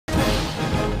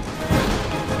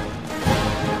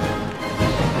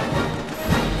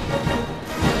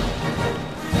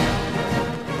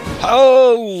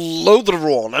Hello there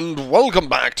everyone, and welcome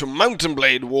back to Mountain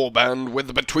Blade Warband with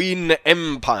the Between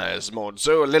Empires mod.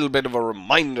 So a little bit of a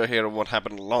reminder here of what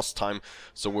happened last time.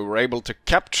 So we were able to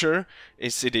capture a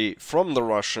city from the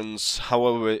Russians,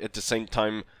 however at the same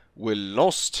time we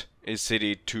lost a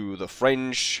city to the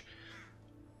French.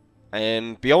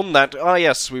 And beyond that,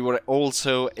 yes, we were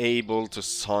also able to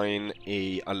sign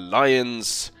a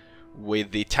alliance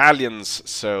with the Italians.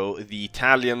 So the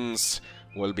Italians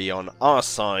will be on our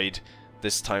side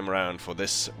this time around for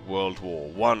this World War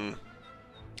 1.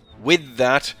 With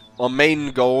that, our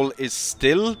main goal is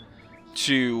still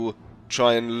to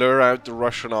try and lure out the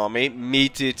Russian army,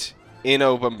 meet it in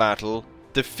open battle,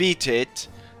 defeat it,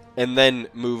 and then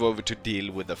move over to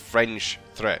deal with the French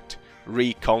threat,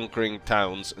 reconquering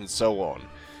towns and so on.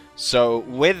 So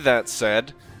with that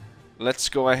said, let's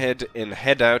go ahead and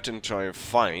head out and try and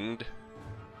find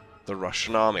the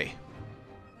Russian army.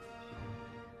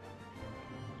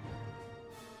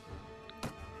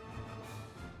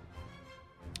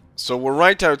 So we're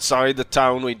right outside the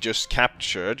town we just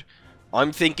captured.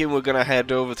 I'm thinking we're gonna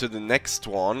head over to the next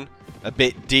one, a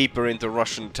bit deeper into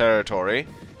Russian territory,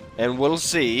 and we'll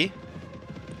see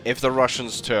if the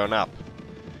Russians turn up.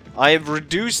 I have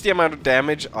reduced the amount of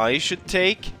damage I should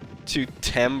take to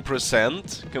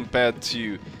 10% compared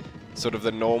to sort of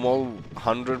the normal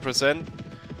 100%.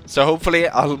 So hopefully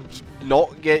I'll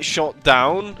not get shot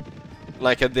down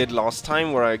like I did last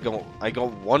time where I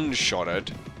got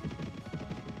one-shotted.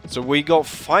 So we got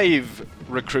 5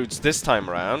 recruits this time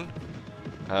around.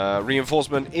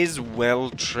 Reinforcement is well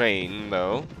trained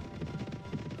though.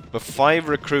 But 5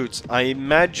 recruits. I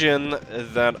imagine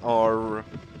that our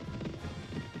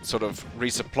sort of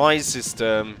resupply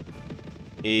system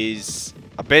is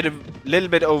little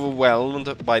bit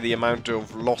overwhelmed by the amount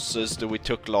of losses that we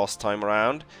took last time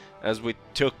around. As we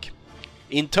took,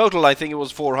 in total I think it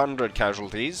was 400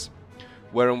 casualties,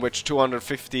 where in which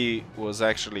 250 was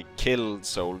actually killed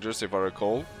soldiers, if I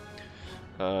recall.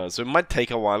 So it might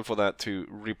take a while for that to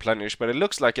replenish, but it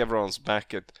looks like everyone's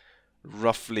back at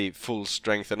roughly full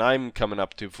strength, and I'm coming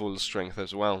up to full strength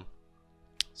as well.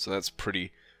 So that's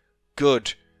pretty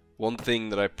good. One thing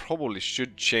that I probably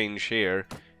should change here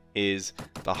is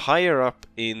the higher up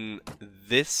in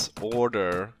this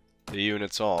order the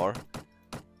units are,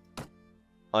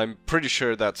 I'm pretty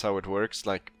sure that's how it works,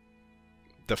 like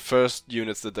the first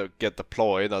units that get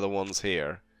deployed are the ones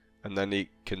here, and then it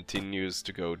continues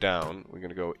to go down. We're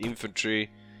gonna go infantry.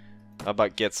 How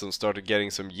about started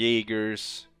getting some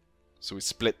Jaegers? So we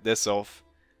split this off,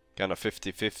 kind of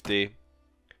 50-50.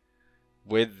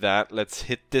 With that, let's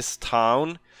hit this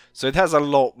town. So it has a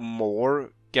lot more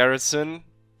garrison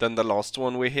than the last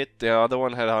one we hit. The other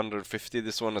one had 150,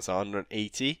 this one has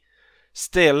 180.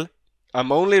 Still,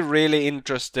 I'm only really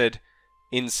interested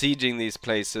in sieging these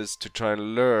places to try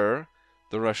and lure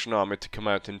the Russian army to come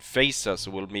out and face us,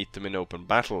 so we'll meet them in open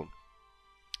battle.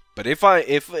 But if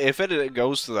it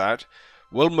goes to that,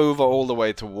 we'll move all the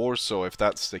way to Warsaw if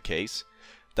that's the case.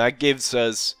 That gives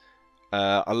us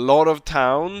a lot of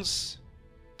towns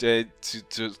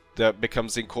that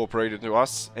becomes incorporated to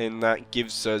us, and that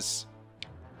gives us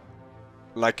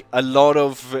like a lot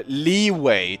of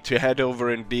leeway to head over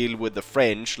and deal with the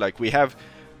French. Like we have,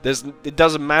 it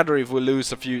doesn't matter if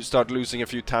we start losing a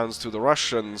few towns to the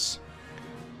Russians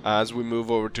as we move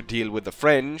over to deal with the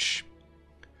French,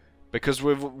 because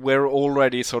we're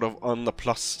already sort of on the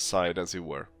plus side, as it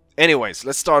were. Anyways,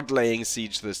 let's start laying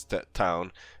siege to this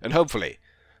town, and hopefully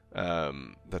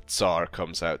the Tsar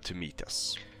comes out to meet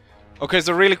us. Okay,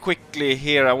 so really quickly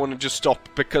here, I want to just stop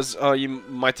because you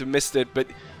might have missed it, but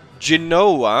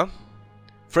Genoa,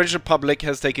 French Republic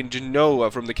has taken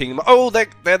Genoa from the kingdom. Oh,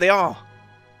 there they are.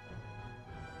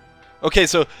 Okay,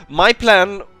 so my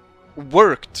plan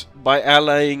worked by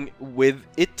allying with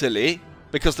Italy,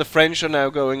 because the French are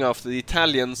now going after the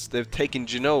Italians. They've taken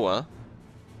Genoa,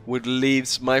 which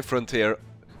leaves my frontier,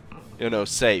 you know,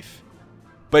 safe.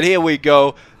 But here we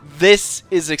go. This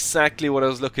is exactly what I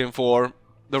was looking for.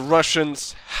 The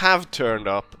Russians have turned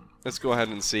up. Let's go ahead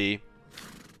and see.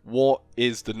 What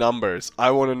is the numbers? I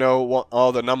want to know what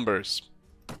are the numbers.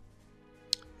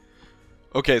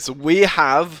 Okay, so we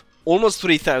have almost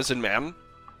 3,000 men.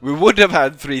 We would have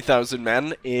had 3,000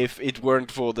 men if it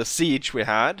weren't for the siege we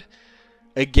had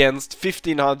against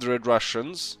 1,500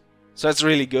 Russians. So that's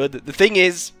really good. The thing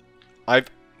is,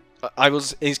 I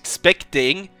was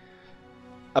expecting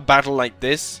a battle like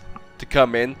this to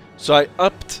come in, so I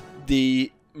upped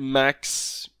the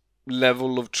max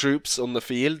level of troops on the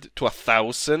field to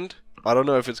 1,000. I don't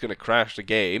know if it's gonna crash the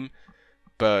game,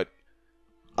 but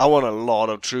I want a lot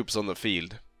of troops on the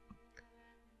field.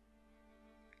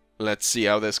 let's see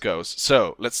how this goes.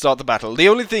 So, let's start the battle. The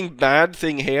only bad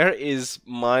thing here is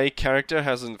my character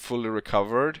hasn't fully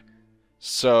recovered.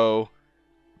 So,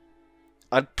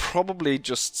 I'd probably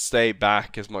just stay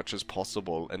back as much as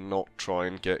possible and not try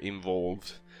and get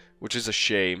involved, which is a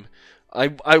shame.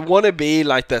 I want to be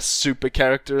like that super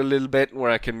character a little bit,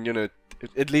 where I can, you know,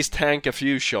 at least tank a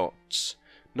few shots.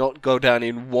 Not go down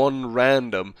in one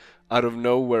random out of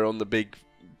nowhere on the big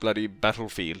bloody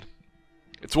battlefield.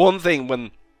 It's one thing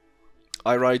when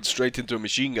I ride straight into a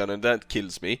machine gun and that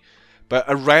kills me, but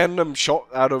a random shot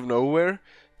out of nowhere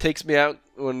takes me out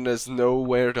when there's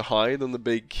nowhere to hide on the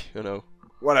big, you know,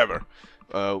 whatever.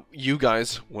 You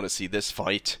guys want to see this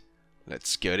fight?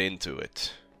 Let's get into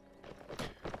it.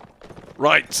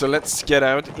 Right, so let's get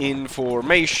out in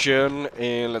formation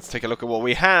and let's take a look at what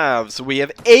we have. So we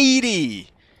have 80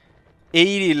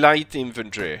 light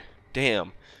infantry.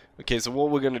 Damn. Okay, so what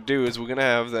we're gonna do is we're gonna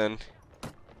have then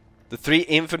the 3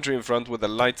 infantry in front with the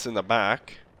lights in the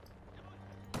back.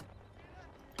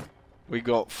 We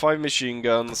got 5 machine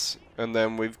guns, and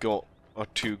then we've got our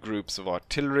 2 groups of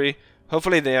artillery.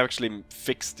 Hopefully they actually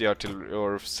fixed the artillery,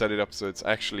 or set it up so it's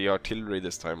actually artillery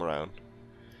this time around.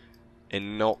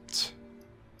 And not...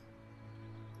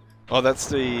 Oh, that's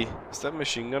the... Is that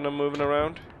machine gunner moving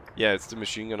around? Yeah, it's the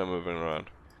machine gunner moving around.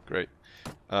 Great.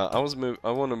 I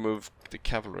want to move the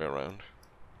cavalry around.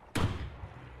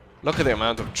 Look at the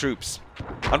amount of troops.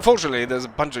 Unfortunately, there's a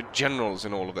bunch of generals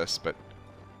in all of this, but...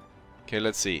 Okay,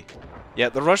 let's see. Yeah,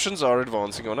 the Russians are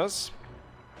advancing on us,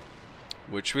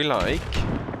 which we like.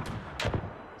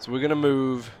 So we're gonna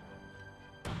move...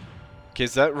 Okay,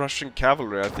 is that Russian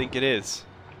cavalry? I think it is.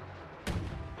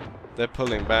 They're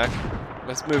pulling back.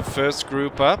 Let's move first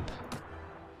group up.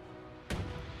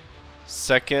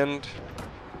 Second.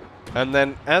 And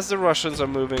then as the Russians are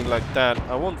moving like that,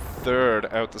 I want third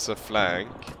out as a flank.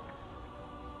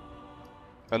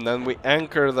 And then we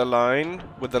anchor the line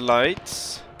with the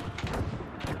lights.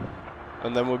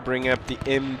 And then we bring up the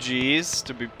MGs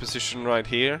to be positioned right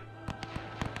here.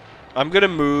 I'm gonna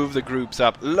move the groups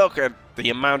up. Look at the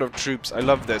amount of troops. I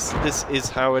love this. This is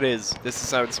how it is. This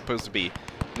is how it's supposed to be.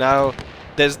 Now,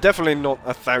 there's definitely not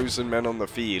 1,000 men on the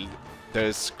field.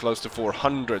 There's close to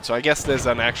 400. So I guess there's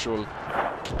an actual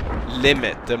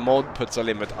limit. The mod puts a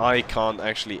limit. I can't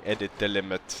actually edit the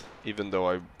limit, even though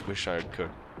I wish I could.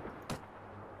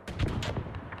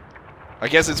 I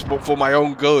guess it's for my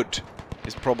own good,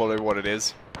 is probably what it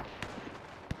is.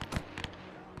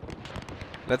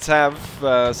 Let's have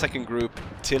second group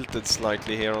tilted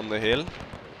slightly here on the hill.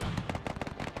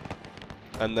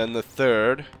 And then the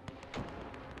third.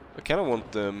 I kind of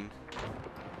want them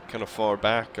kind of far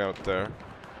back out there.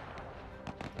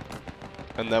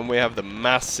 And then we have the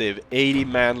massive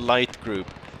 80-man light group.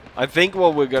 I think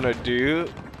what we're gonna do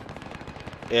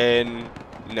in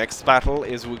next battle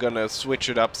is we're gonna switch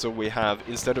it up so we have,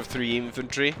 instead of 3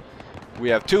 infantry, we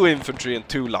have 2 infantry and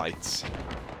 2 lights.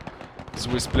 So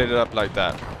we split it up like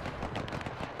that.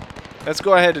 Let's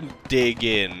go ahead and dig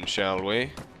in, shall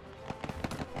we?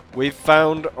 We've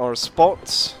found our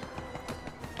spots.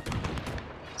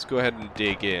 Let's go ahead and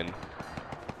dig in.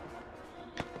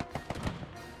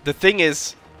 The thing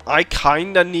is, I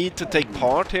kinda need to take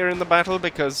part here in the battle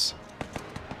because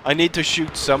I need to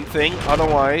shoot something,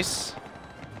 otherwise,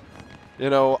 you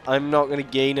know, I'm not gonna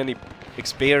gain any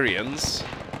experience.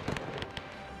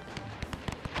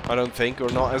 I don't think, or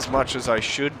not as much as I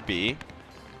should be.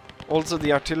 Also,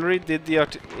 the artillery,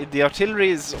 the artillery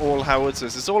is all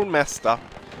howitzers. It's all messed up,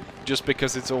 just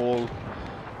because it's all,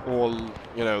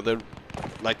 you know,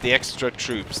 like the extra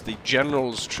troops, the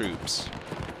general's troops.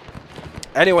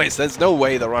 Anyways, there's no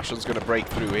way the Russians gonna break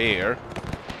through here.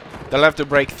 They'll have to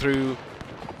break through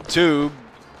 2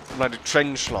 like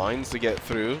trench lines to get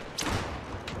through.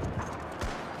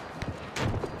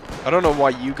 I don't know why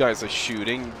you guys are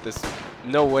shooting. There's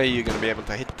no way you're gonna be able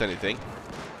to hit anything.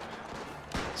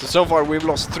 So far we've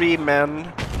lost 3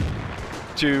 men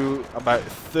to about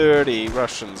 30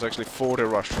 Russians, actually 40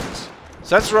 Russians.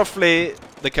 So that's roughly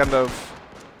the kind of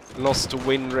loss to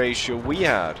win ratio we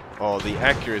had. Oh, the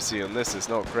accuracy on this is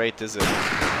not great, is it?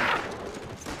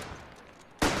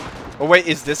 Oh wait,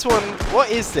 is this one? What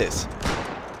is this?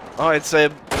 Oh, it's a...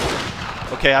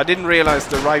 Okay, I didn't realize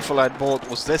the rifle I'd bought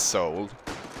was this old.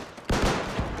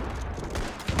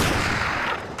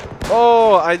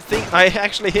 Oh, I think I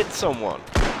actually hit someone.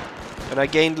 And I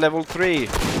gained level 3.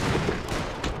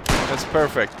 That's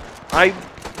perfect. I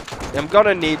am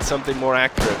gonna need something more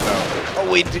accurate though.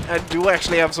 Oh, I do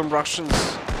actually have some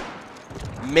Russians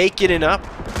making it up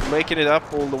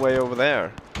all the way over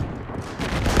there.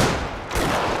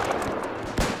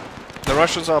 The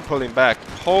Russians are pulling back.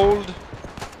 Hold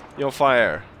your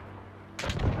fire.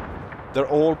 They're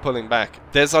all pulling back.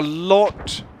 There's a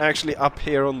lot actually up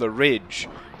here on the ridge.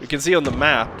 You can see on the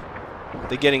map,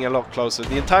 they're getting a lot closer.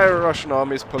 The entire Russian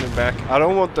army is pulling back. I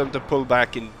don't want them to pull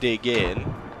back and dig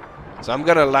in. So I'm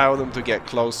gonna allow them to get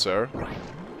closer.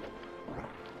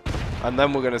 And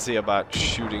then we're gonna see about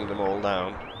shooting them all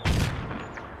down.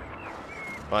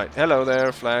 Right, hello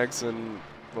there, flags and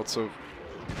lots of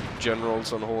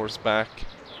generals on horseback.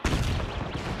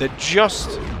 They're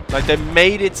just, like, they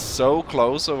made it so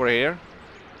close over here.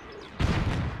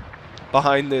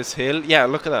 Behind this hill. Yeah,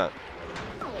 look at that.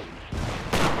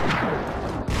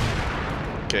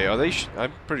 Okay, are they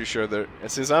I'm pretty sure they're...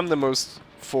 Since I'm the most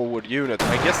forward unit,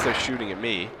 I guess they're shooting at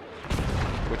me.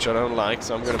 Which I don't like,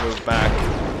 so I'm gonna move back.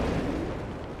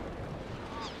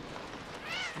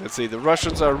 Let's see, the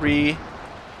Russians are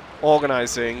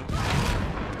reorganizing.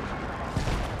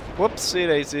 Whoops, see,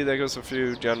 there goes a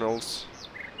few generals.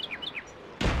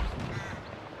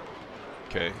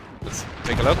 Okay, let's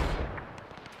take a look.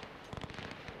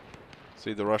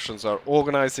 See, the Russians are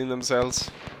organizing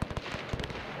themselves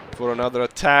for another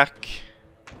attack.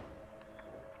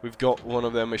 We've got one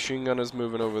of their machine gunners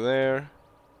moving over there.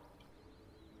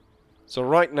 So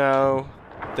right now,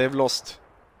 they've lost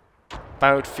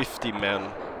about 50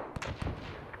 men.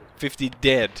 50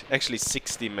 dead. Actually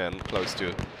 60 men close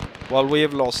to it. While we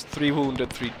have lost 3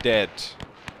 wounded, 3 dead.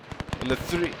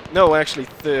 And no, actually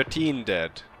 13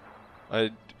 dead.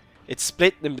 It's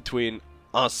split in between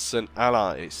us and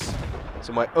allies.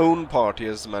 So my own party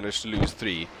has managed to lose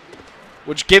 3.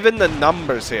 Which, given the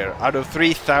numbers here, out of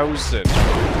 3,000,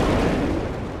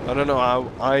 I don't know how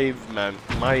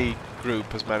my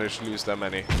group has managed to lose that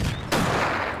many.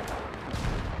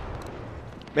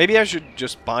 Maybe I should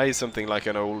just buy something like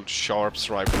an old Sharps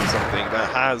rifle or something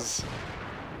that has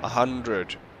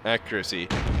 100 accuracy.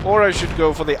 Or I should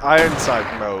go for the iron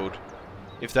sight mode,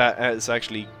 if that is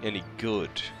actually any good.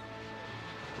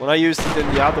 When I used it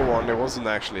in the other one, it wasn't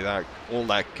actually all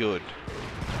that good.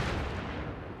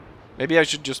 Maybe I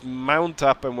should just mount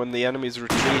up, and when the enemy's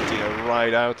retreating, I'll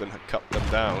ride out and cut them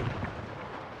down.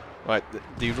 Right,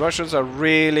 the Russians are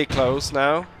really close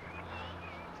now.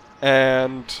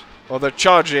 And... oh, they're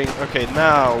charging. Okay,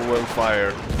 now we'll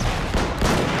fire.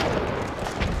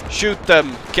 Shoot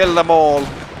them! Kill them all!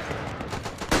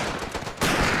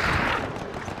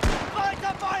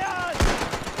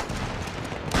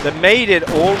 They made it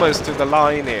almost to the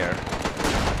line here.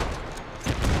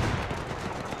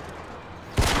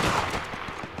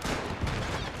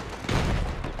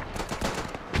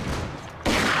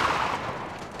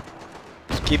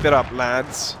 Just keep it up,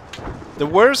 lads. The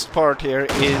worst part here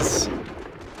is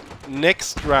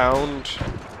next round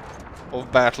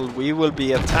of battle we will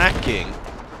be attacking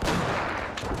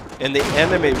and the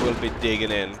enemy will be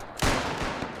digging in.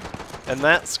 And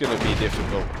that's gonna be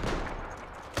difficult.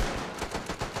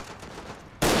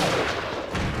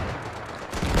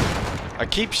 I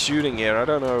keep shooting here. I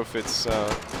don't know if it's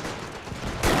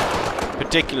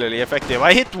particularly effective.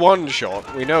 I hit one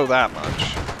shot. We know that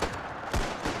much.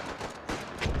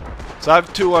 So I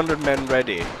have 200 men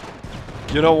ready.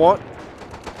 You know what?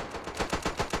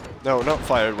 No, not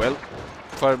fired well.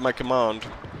 Fired my command.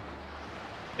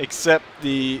 Except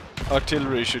the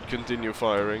artillery should continue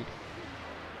firing.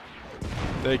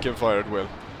 They can fire it well.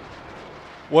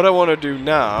 What I want to do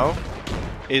now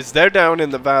is they're down in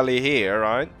the valley here,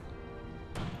 right?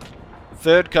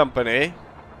 Third company,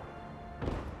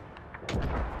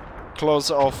 close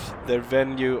off their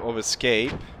venue of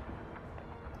escape,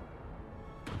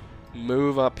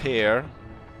 move up here,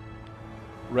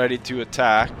 ready to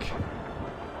attack.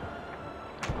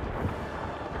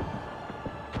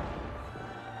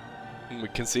 And we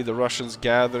can see the Russians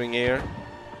gathering here.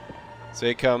 So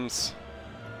here comes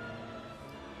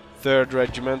 3rd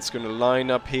Regiment's gonna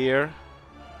line up here.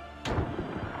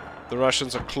 The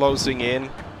Russians are closing in.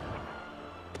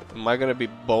 Am I gonna be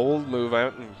bold, move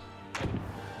out and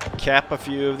cap a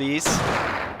few of these?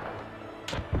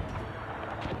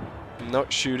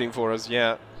 Not shooting for us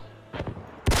yet.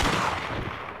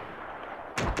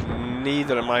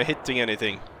 Neither am I hitting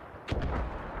anything.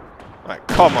 Right,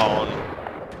 come on.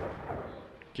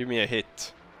 Give me a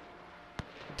hit.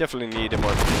 Definitely need a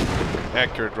more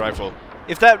accurate rifle.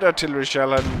 If that artillery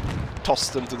shell had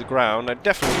tossed them to the ground, I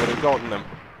definitely would have gotten them.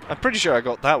 I'm pretty sure I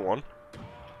got that one.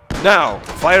 Now,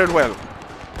 fire it well.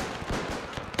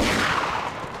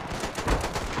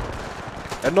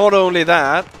 And not only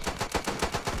that,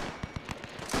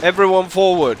 everyone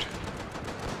forward.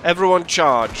 Everyone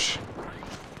charge.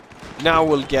 Now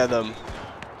we'll get them.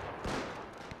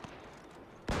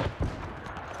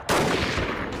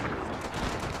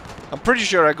 I'm pretty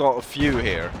sure I got a few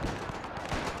here.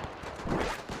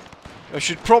 I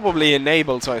should probably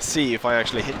enable so I see if I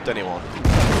actually hit anyone.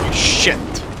 Shit!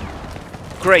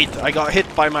 Great, I got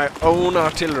hit by my own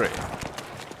artillery.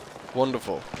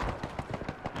 Wonderful.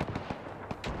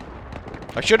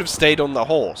 I should have stayed on the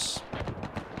horse.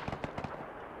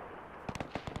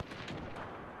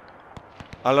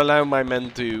 I'll allow my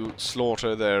men to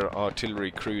slaughter their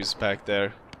artillery crews back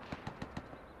there.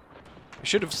 I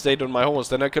should have stayed on my horse,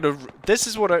 then I could have... This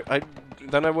is what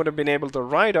then I would have been able to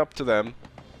ride up to them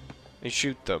and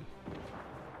shoot them.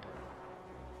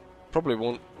 Probably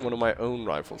one of my own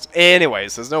rifles.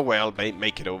 Anyways, there's no way I'll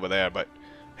make it over there, but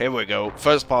here we go.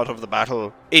 First part of the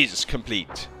battle is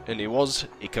complete, and it was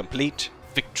a complete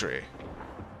victory.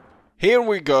 Here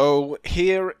we go.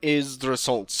 Here is the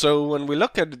result. So when we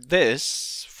look at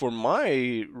this, for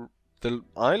my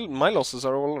losses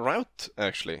are all rout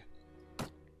actually.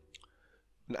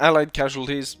 Allied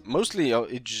casualties, mostly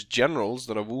it's generals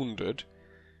that are wounded.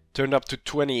 Turned up to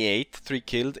 28, 3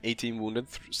 killed, 18 wounded,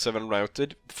 7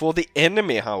 routed. For the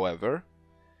enemy, however,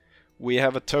 we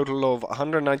have a total of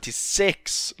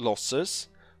 196 losses,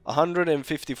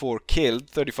 154 killed,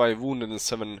 35 wounded and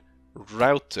 7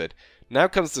 routed. Now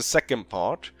comes the second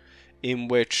part, in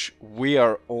which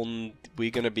we're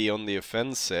gonna be on the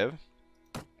offensive.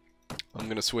 I'm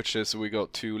gonna switch this so we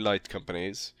got 2 light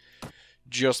companies.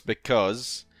 Just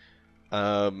because...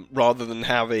 rather than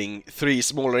having 3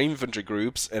 smaller infantry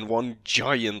groups and 1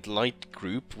 giant light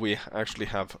group, we actually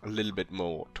have a little bit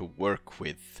more to work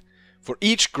with. For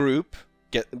each group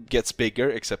gets bigger,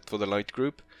 except for the light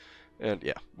group. And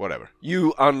yeah, whatever.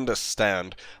 You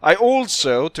understand. I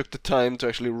also took the time to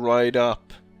actually ride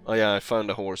up. Oh yeah, I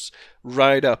found a horse.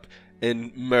 Ride up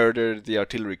and murder the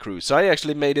artillery crew. So I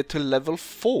actually made it to level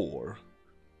 4.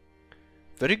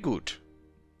 Very good.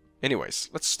 Anyways,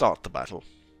 let's start the battle.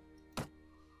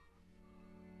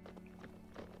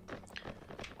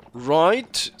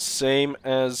 Right, same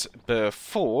as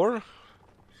before.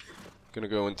 Gonna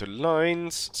go into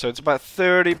lines. So it's about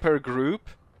 30 per group.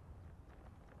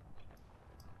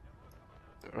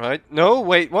 Right, no,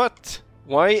 wait, what?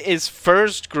 Why is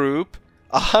first group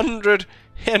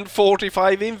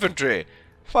 145 infantry?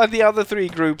 While the other 3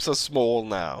 groups are small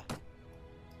now.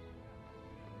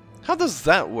 How does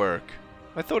that work?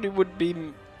 I thought it would be...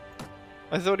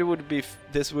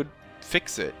 this would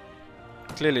fix it.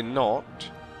 Clearly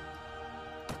not.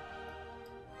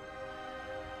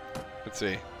 Let's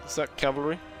see. Is that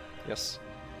cavalry? Yes.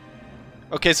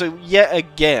 Okay, so yet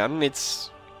again, it's...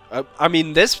 I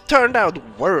mean, this turned out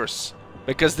worse.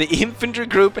 Because the infantry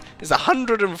group is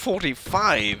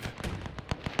 145.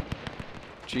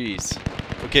 Jeez.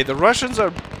 Okay, the Russians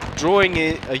are drawing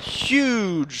a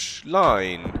huge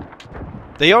line.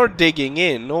 They are digging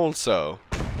in also.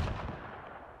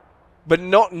 But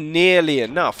not nearly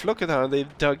enough. Look at how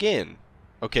they've dug in.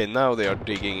 Okay, now they are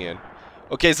digging in.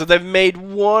 Okay, so they've made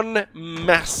 1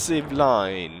 massive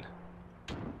line.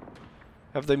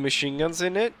 Have they machine guns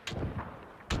in it?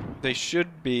 They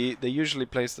should be. They usually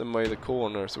place them by the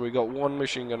corner. So we got 1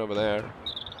 machine gun over there.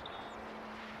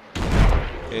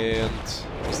 And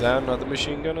is that another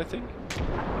machine gun, I think?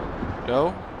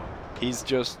 No? He's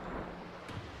just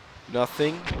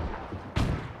nothing.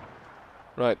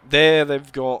 Right, there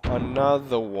they've got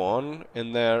another one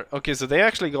in there. Okay, so they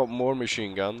actually got more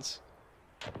machine guns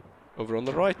over on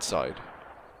the right side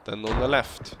than on the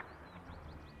left.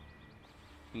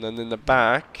 And then in the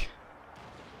back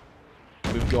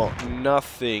we've got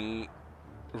nothing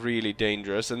really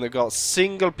dangerous, and they've got a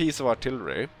single piece of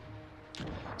artillery.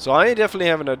 So I definitely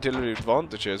have an artillery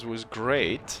advantage here, which is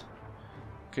great.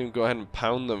 Can go ahead and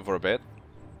pound them for a bit.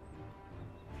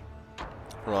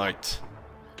 Right.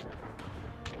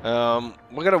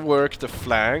 We're gonna work the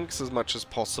flanks as much as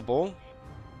possible.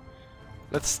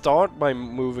 Let's start by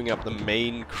moving up the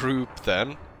main group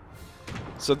then.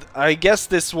 So I guess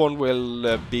this one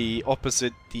will be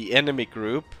opposite the enemy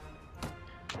group.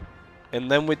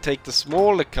 And then we take the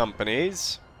smaller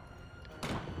companies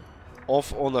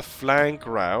off on a flank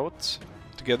route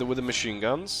together with the machine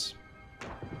guns.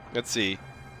 Let's see.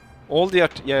 All the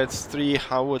yeah, it's 3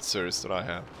 howitzers that I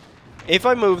have. If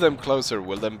I move them closer,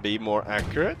 will them be more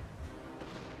accurate?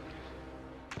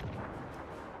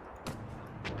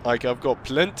 Like, I've got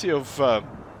plenty of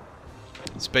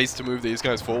space to move these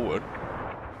guys forward.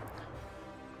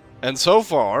 And so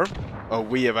far, oh,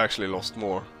 we have actually lost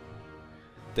more.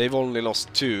 They've only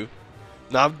lost 2.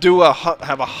 Now, do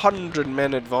have 100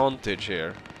 men advantage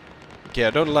here. Okay,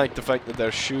 I don't like the fact that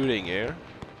they're shooting here.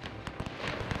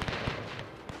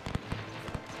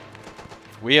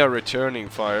 We are returning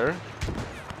fire.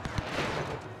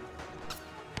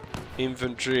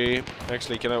 Infantry.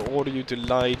 Actually, can I order you to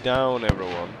lie down,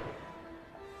 everyone?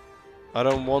 I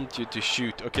don't want you to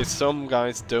shoot. Okay, some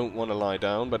guys don't want to lie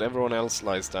down, but everyone else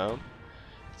lies down.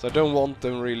 So I don't want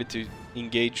them really to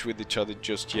engage with each other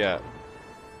just yet.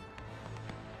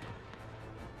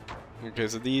 Okay,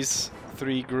 so these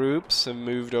 3 groups have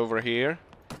moved over here.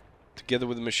 Together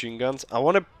with the machine guns. I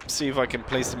want to see if I can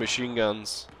place the machine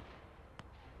guns.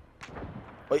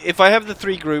 If I have the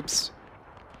 3 groups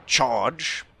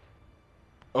charge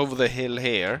over the hill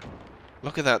here.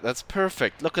 Look at that, that's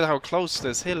perfect. Look at how close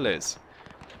this hill is.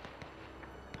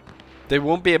 They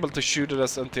won't be able to shoot at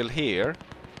us until here.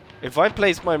 If I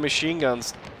place my machine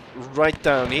guns right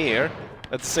down here,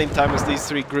 at the same time as these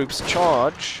 3 groups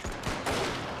charge.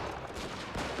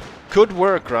 Could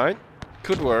work, right?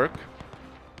 Could work.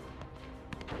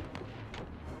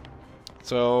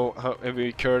 So, have we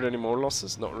incurred any more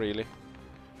losses? Not really.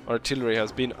 Artillery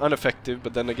has been ineffective,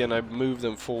 but then again I moved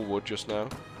them forward just now.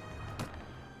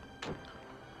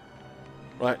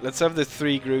 Right, let's have the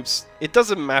 3 groups. It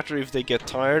doesn't matter if they get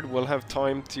tired, we'll have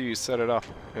time to set it up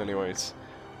anyways.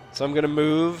 So I'm gonna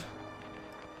move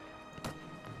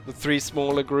the 3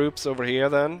 smaller groups over here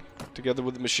then, together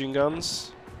with the machine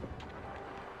guns.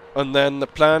 And then the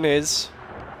plan is,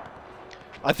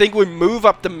 I think we move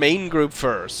up the main group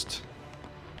first,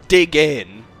 dig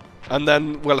in, and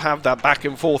then we'll have that back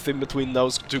and forth in between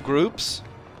those 2 groups.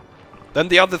 Then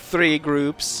the other 3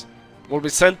 groups will be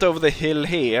sent over the hill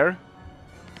here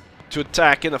to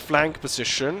attack in a flank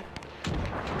position.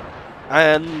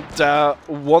 And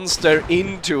once they're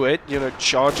into it, you know,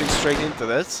 charging straight into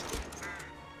this,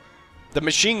 the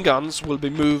machine guns will be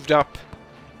moved up,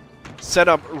 set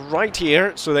up right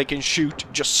here, so they can shoot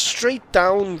just straight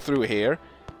down through here.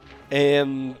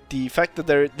 And the fact that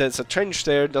there's a trench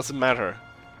there doesn't matter.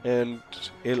 And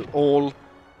it'll all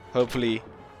hopefully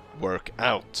work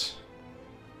out.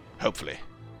 Hopefully.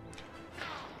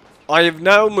 I have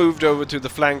now moved over to the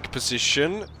flank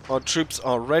position. Our troops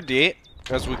are ready.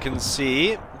 As we can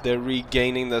see, they're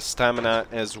regaining their stamina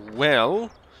as well.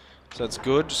 So that's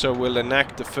good. So we'll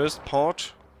enact the first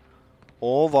part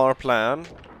of our plan,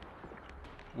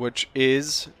 which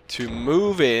is to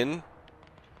move in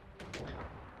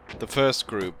the first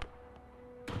group.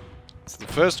 So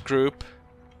the first group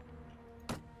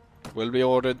will be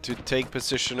ordered to take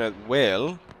position at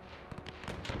will,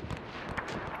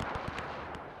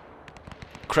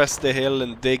 crest the hill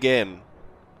and dig in.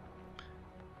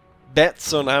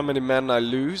 Bets on how many men I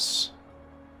lose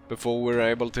before we're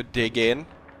able to dig in.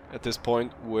 At this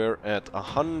point we're at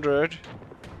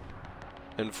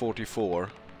 144.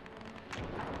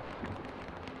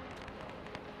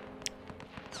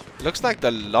 Looks like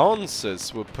the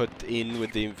lances were put in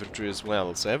with the infantry as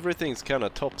well, so everything's kind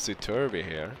of topsy-turvy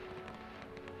here.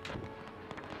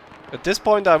 At this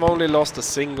point I've only lost a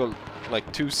single,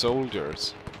 like 2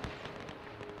 soldiers.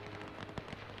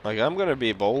 Like, I'm gonna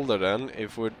be bolder then.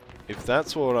 If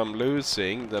that's what I'm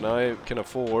losing, then I can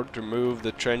afford to move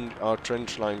the our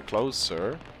trench line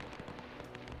closer.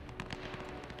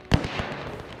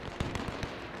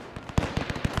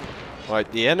 Right,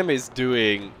 the enemy's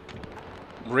doing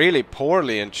really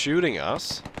poorly in shooting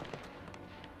us.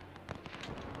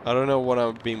 I don't know what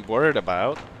I've been worried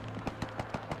about.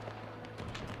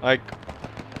 Like,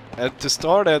 to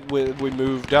start at, we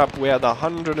moved up, we had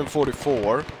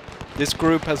 144. This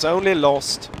group has only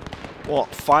lost,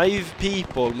 what, 5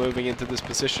 people moving into this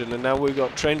position, and now we've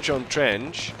got trench on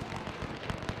trench.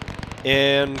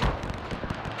 And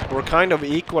we're kind of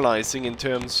equalizing in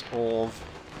terms of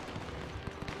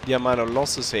the amount of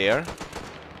losses here.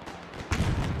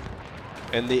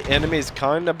 And the enemy is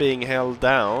kind of being held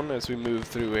down as we move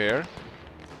through here,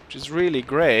 which is really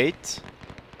great,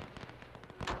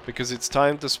 because it's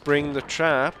time to spring the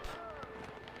trap.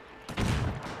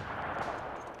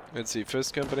 Let's see,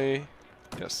 first company,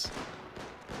 yes.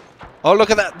 Oh, look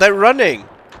at that, they're running!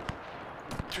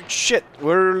 Shit,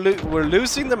 we're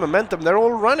losing the momentum, they're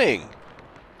all running!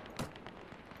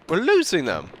 We're losing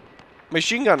them!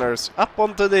 Machine gunners, up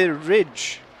onto the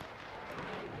ridge!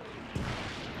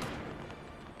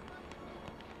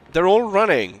 They're all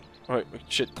running! Right,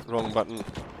 shit, wrong button.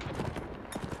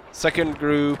 Second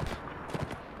group,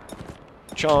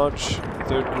 charge.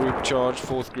 Third group, charge.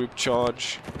 Fourth group,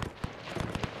 charge.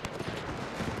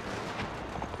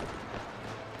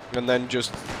 And then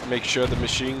just make sure the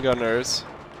machine gunners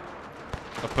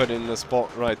are put in the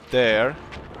spot right there.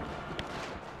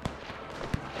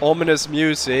 Ominous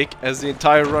music as the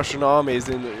entire Russian army is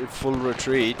in full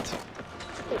retreat.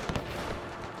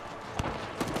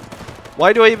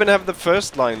 Why do I even have the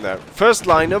first line there? First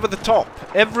line over the top.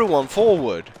 Everyone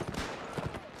forward.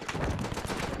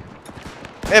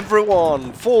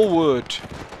 Everyone forward.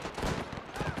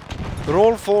 They're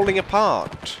all falling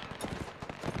apart.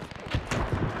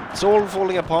 It's all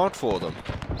falling apart for them.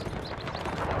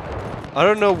 I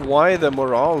don't know why the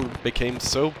morale became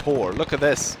so poor. Look at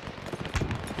this.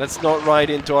 Let's not ride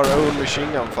into our own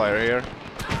machine gun fire here.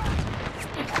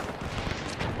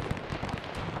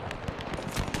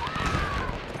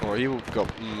 Oh, he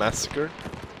got massacred.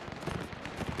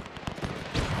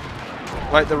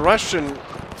 Like the Russian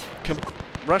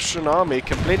army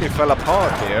completely fell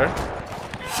apart here.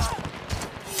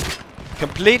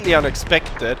 Completely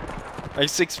unexpected. I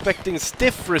was expecting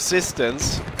stiff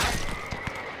resistance.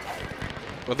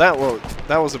 But that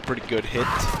was a pretty good hit.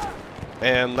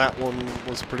 And that one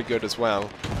was pretty good as well.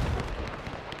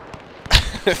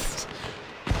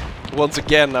 Once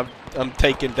again, I'm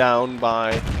taken down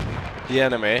by the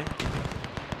enemy.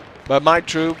 But my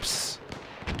troops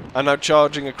are now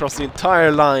charging across the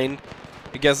entire line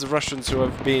against the Russians who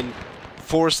have been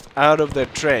forced out of their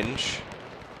trench.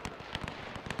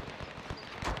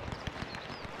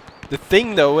 The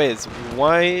thing though is,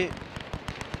 why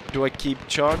do I keep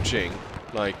charging?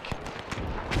 Like,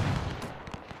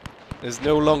 there's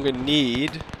no longer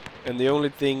need, and the only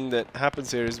thing that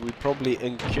happens here is we probably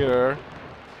incur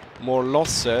more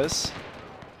losses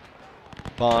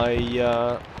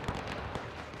by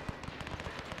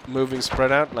moving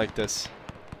spread out like this.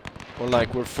 Or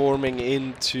like we're forming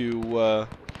into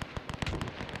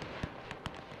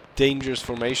dangerous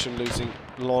formation, losing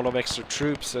a lot of extra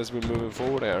troops as we're moving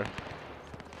forward here.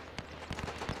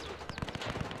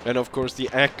 And of course the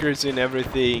accuracy and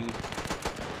everything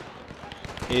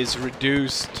is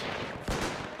reduced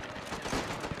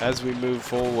as we move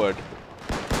forward.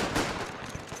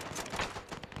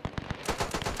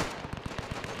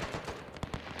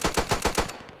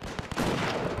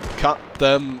 Cut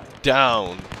them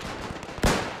down.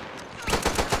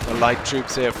 The light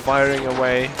troops here firing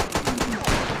away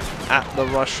at the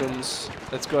Russians.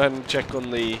 Let's go ahead and check on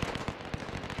the...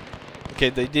 Okay,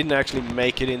 they didn't actually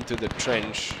make it into the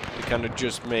trench. They kind of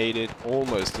just made it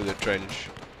almost to the trench.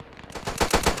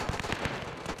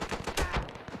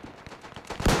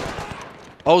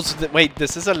 Oh, so wait,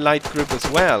 this is a light group as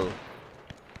well.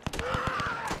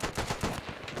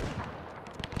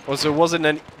 Oh, so it wasn't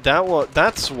any...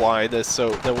 That's why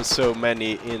there was so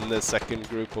many in the second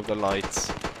group of the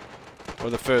lights.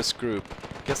 Or the first group.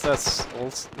 I guess that's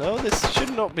also... No, this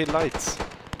should not be lights.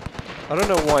 I don't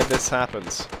know why this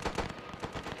happens.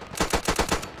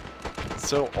 It's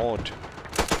so odd.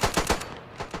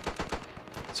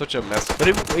 Such a mess. But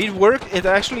it worked. It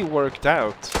actually worked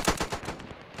out.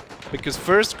 Because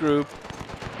first group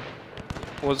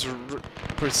was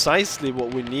precisely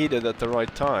what we needed at the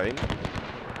right time.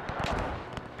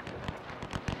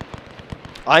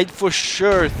 I'd for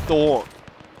sure thought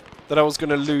that I was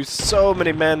gonna lose so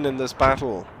many men in this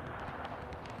battle.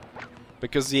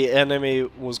 Because the enemy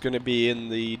was gonna be in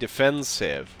the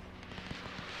defensive.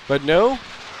 But no,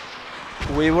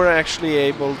 we were actually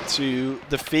able to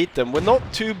defeat them. We're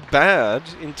not too bad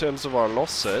in terms of our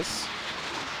losses.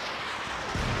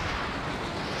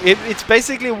 It's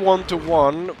basically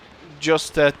 1-to-1,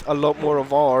 just that a lot more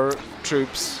of our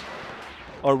troops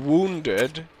are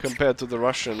wounded compared to the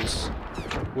Russians,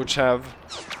 which have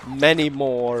many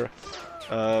more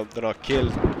that are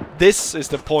killed. This is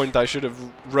the point I should have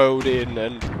rode in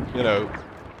and, you know,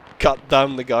 cut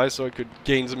down the guy so I could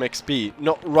gain some XP,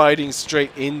 not riding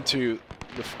straight into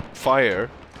the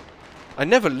fire. I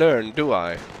never learn, do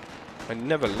I? I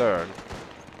never learn.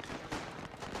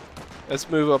 Let's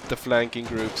move up the flanking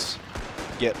groups,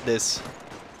 get this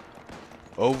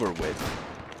over with.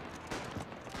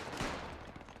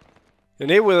 And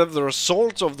here we have the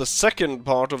result of the second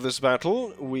part of this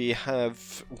battle. We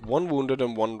have 1 wounded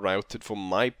and 1 routed for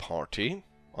my party.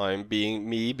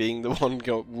 Me being the one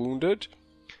got wounded.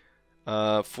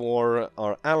 For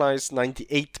our allies,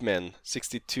 98 men,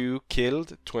 62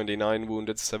 killed, 29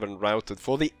 wounded, 7 routed.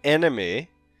 For the enemy,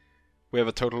 we have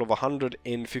a total of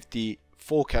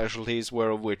 154 casualties,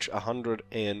 whereof which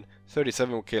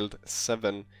 137 were killed,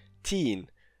 17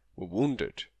 were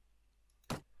wounded.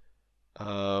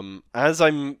 As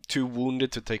I'm too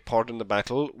wounded to take part in the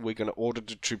battle, we're going to order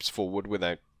the troops forward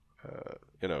without,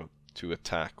 you know, to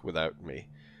attack without me.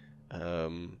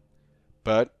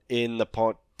 But in the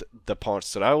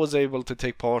parts that I was able to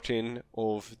take part in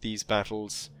of these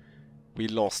battles, we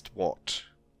lost what?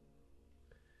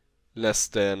 Less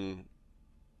than,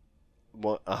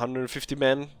 what, 150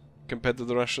 men compared to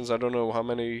the Russians. I don't know how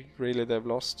many really they've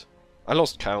lost. I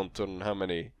lost count on how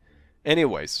many.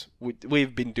 Anyways,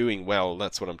 we've been doing well,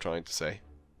 that's what I'm trying to say.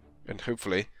 And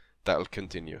hopefully that'll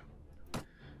continue.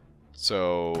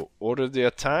 So, order the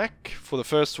attack. For the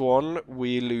first one,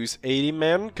 we lose 80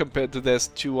 men compared to this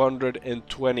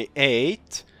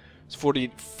 228. It's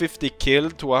 50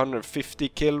 killed to 150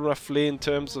 killed roughly in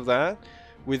terms of that,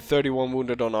 with 31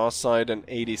 wounded on our side and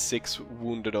 86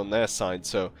 wounded on their side.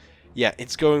 So yeah,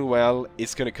 it's going well.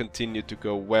 It's going to continue to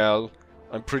go well.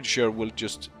 I'm pretty sure we'll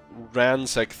just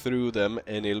ransack through them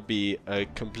and it'll be a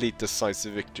complete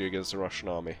decisive victory against the Russian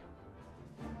army.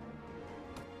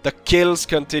 The kills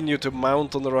continue to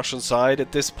mount on the Russian side.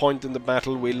 At this point in the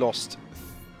battle we lost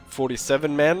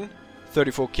 47 men,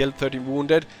 34 killed, 30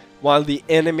 wounded, while the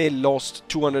enemy lost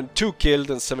 202 killed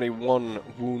and 71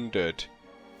 wounded.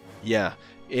 Yeah,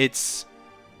 it's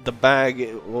the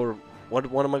bag, or what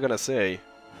am I gonna say?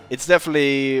 It's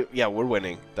definitely, yeah, we're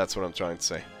winning. That's what I'm trying to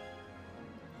say.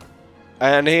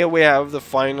 And here we have the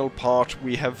final part.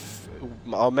 We have,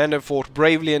 our men have fought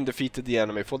bravely and defeated the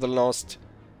enemy. For the last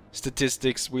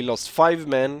statistics, we lost 5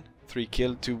 men, 3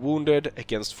 killed, 2 wounded,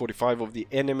 against 45 of the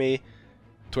enemy,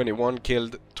 21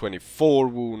 killed, 24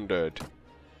 wounded.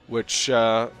 Which,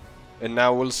 and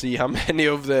now we'll see how many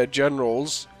of the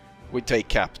generals we take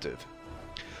captive.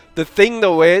 The thing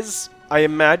though is, I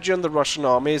imagine the Russian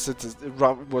army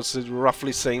was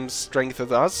roughly same strength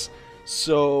as us,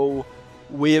 so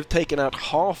we have taken out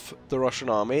half the Russian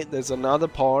army. There's another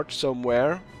part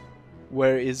somewhere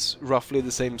where it's roughly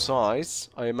the same size,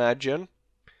 I imagine.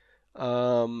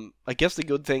 I guess the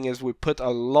good thing is we put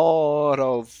a lot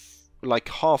of, like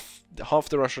half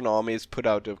the Russian army is put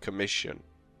out of commission.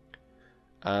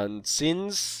 And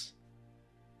since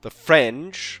the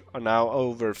French are now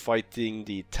over fighting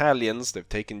the Italians, they've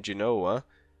taken Genoa,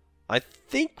 I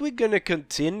think we're gonna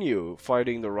continue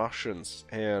fighting the Russians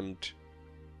and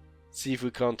see if we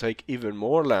can't take even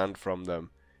more land from them,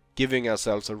 giving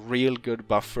ourselves a real good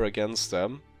buffer against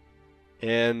them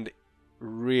and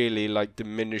really like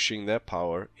diminishing their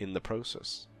power in the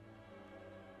process.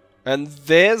 And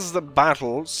there's the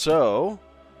battle. So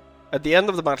at the end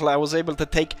of the battle I was able to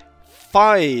take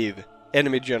 5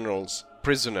 enemy generals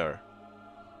prisoner.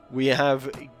 We have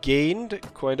gained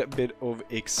quite a bit of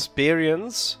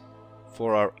experience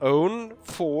for our own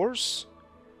force,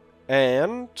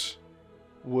 and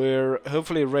we're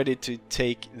hopefully ready to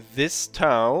take this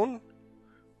town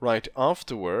right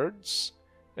afterwards,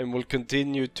 and we'll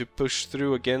continue to push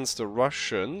through against the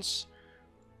Russians.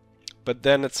 But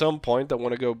then at some point I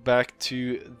want to go back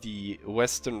to the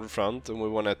western front and we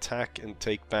want to attack and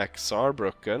take back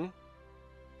Saarbrücken.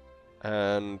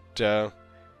 And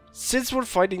since we're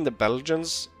fighting the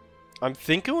Belgians, I'm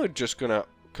thinking we're just gonna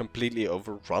completely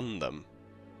overrun them.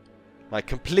 Like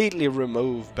completely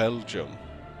remove Belgium.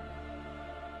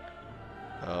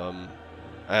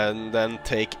 And then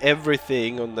take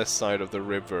everything on this side of the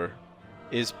river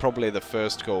is probably the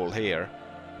first goal here.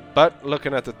 But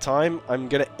looking at the time, I'm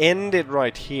gonna end it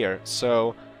right here.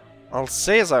 So I'll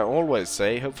say as I always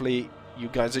say, hopefully you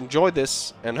guys enjoyed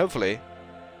this, and hopefully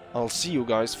I'll see you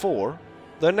guys for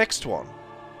the next one.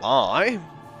 Bye!